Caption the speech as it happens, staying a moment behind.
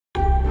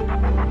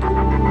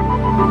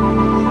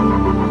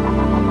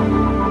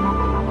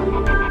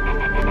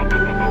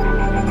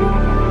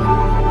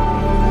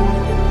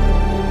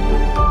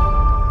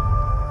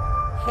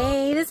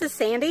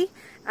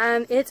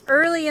It's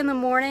early in the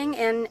morning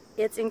and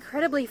it's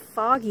incredibly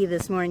foggy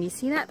this morning. You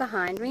see that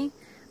behind me?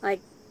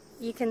 Like,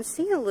 you can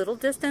see a little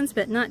distance,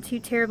 but not too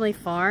terribly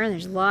far.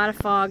 There's a lot of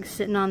fog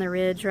sitting on the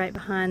ridge right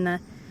behind the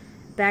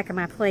back of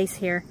my place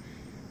here.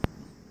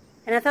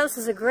 And I thought this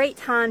was a great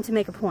time to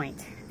make a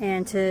point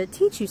and to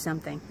teach you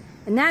something.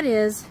 And that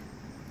is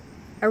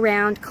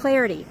around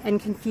clarity and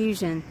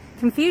confusion.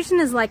 Confusion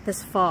is like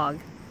this fog.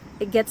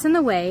 It gets in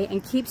the way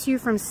and keeps you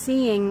from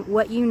seeing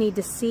what you need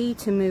to see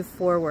to move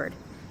forward.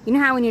 You know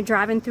how when you're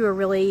driving through a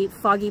really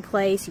foggy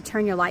place, you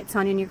turn your lights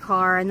on in your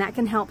car, and that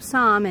can help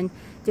some, and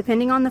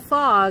depending on the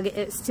fog,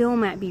 it still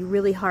might be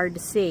really hard to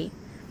see.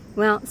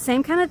 Well,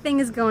 same kind of thing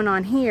is going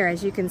on here,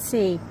 as you can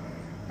see.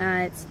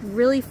 It's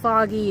really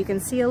foggy. You can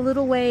see a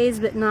little ways,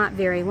 but not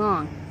very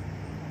long.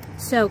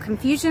 So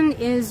confusion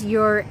is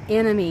your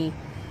enemy.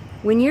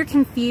 When you're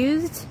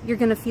confused, you're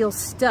going to feel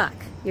stuck.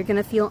 You're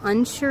going to feel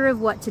unsure of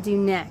what to do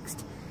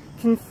next.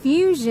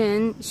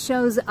 Confusion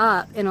shows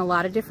up in a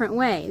lot of different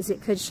ways.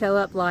 It could show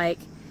up like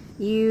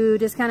you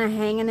just kind of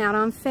hanging out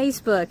on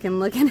Facebook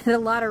and looking at a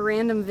lot of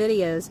random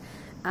videos.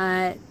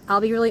 I'll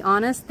be really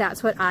honest,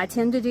 that's what I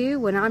tend to do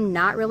when I'm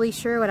not really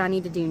sure what I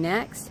need to do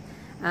next.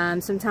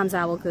 Sometimes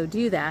I will go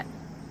do that.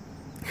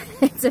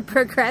 It's a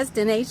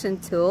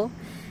procrastination tool.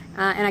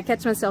 And I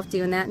catch myself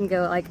doing that and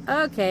go like,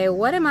 okay,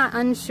 what am I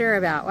unsure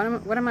about?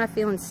 What am I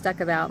feeling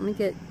stuck about?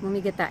 Let me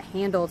get that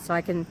handled so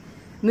I can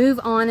move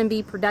on and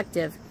be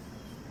productive.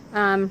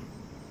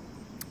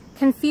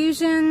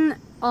 Confusion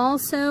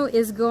also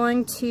is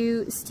going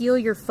to steal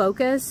your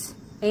focus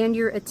and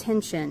your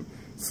attention.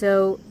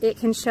 So it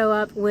can show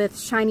up with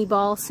shiny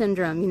ball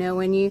syndrome. You know,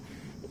 when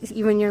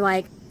you're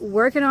like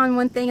working on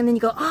one thing and then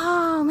you go,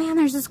 oh man,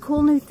 there's this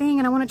cool new thing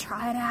and I want to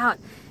try it out,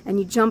 and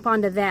you jump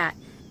onto that.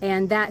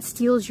 And that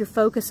steals your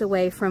focus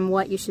away from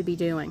what you should be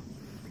doing.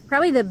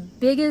 Probably the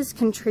biggest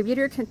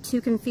contributor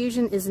to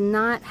confusion is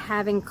not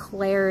having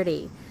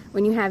clarity.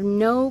 When you have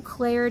no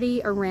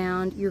clarity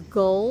around your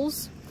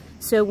goals,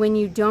 so when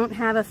you don't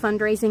have a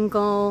fundraising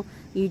goal,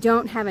 you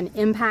don't have an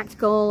impact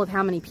goal of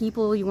how many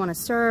people you want to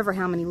serve or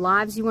how many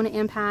lives you want to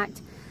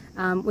impact,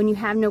 when you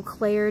have no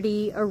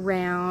clarity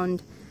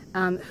around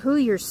who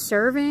you're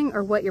serving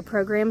or what your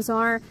programs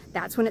are,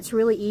 that's when it's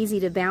really easy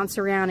to bounce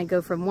around and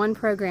go from one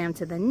program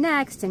to the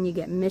next, and you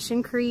get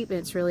mission creep, and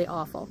it's really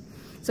awful.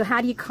 So how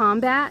do you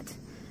combat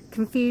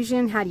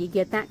confusion? How do you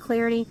get that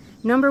clarity?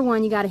 Number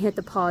one, you got to hit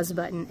the pause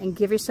button and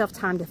give yourself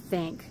time to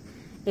think.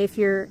 If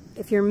you're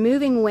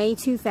moving way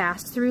too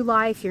fast through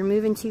life, you're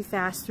moving too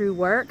fast through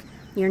work,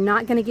 you're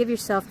not going to give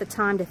yourself the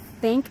time to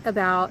think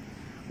about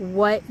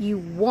what you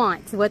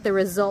want, what the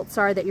results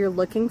are that you're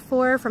looking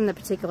for from the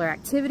particular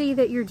activity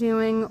that you're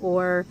doing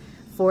or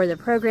for the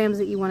programs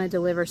that you want to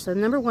deliver. So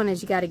number one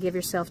is you got to give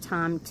yourself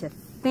time to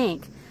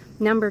think.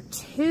 Number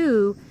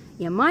two,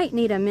 you might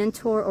need a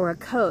mentor or a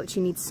coach.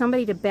 You need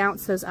somebody to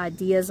bounce those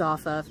ideas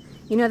off of.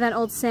 You know that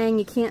old saying,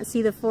 you can't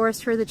see the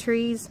forest for the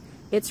trees?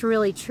 It's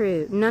really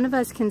true. None of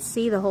us can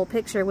see the whole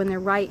picture when they're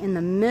right in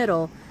the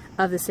middle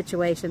of the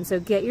situation. So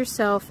get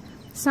yourself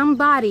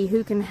somebody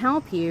who can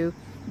help you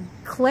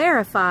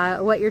clarify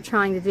what you're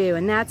trying to do,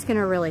 and that's going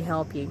to really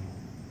help you.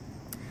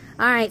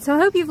 Alright, so I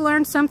hope you've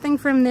learned something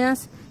from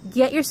this.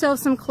 Get yourself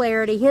some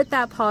clarity, hit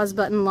that pause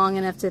button long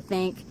enough to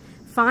think,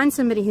 find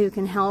somebody who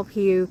can help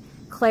you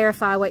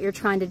clarify what you're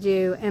trying to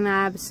do, and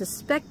I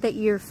suspect that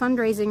your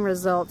fundraising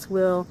results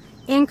will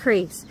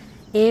increase.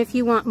 If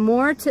you want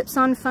more tips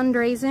on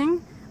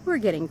fundraising or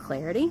getting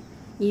clarity,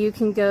 you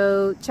can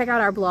go check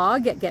out our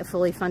blog at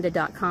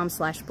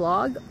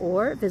getfullyfunded.com/blog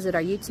or visit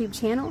our YouTube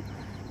channel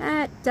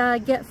at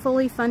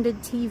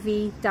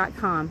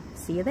getfullyfundedtv.com.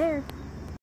 See you there.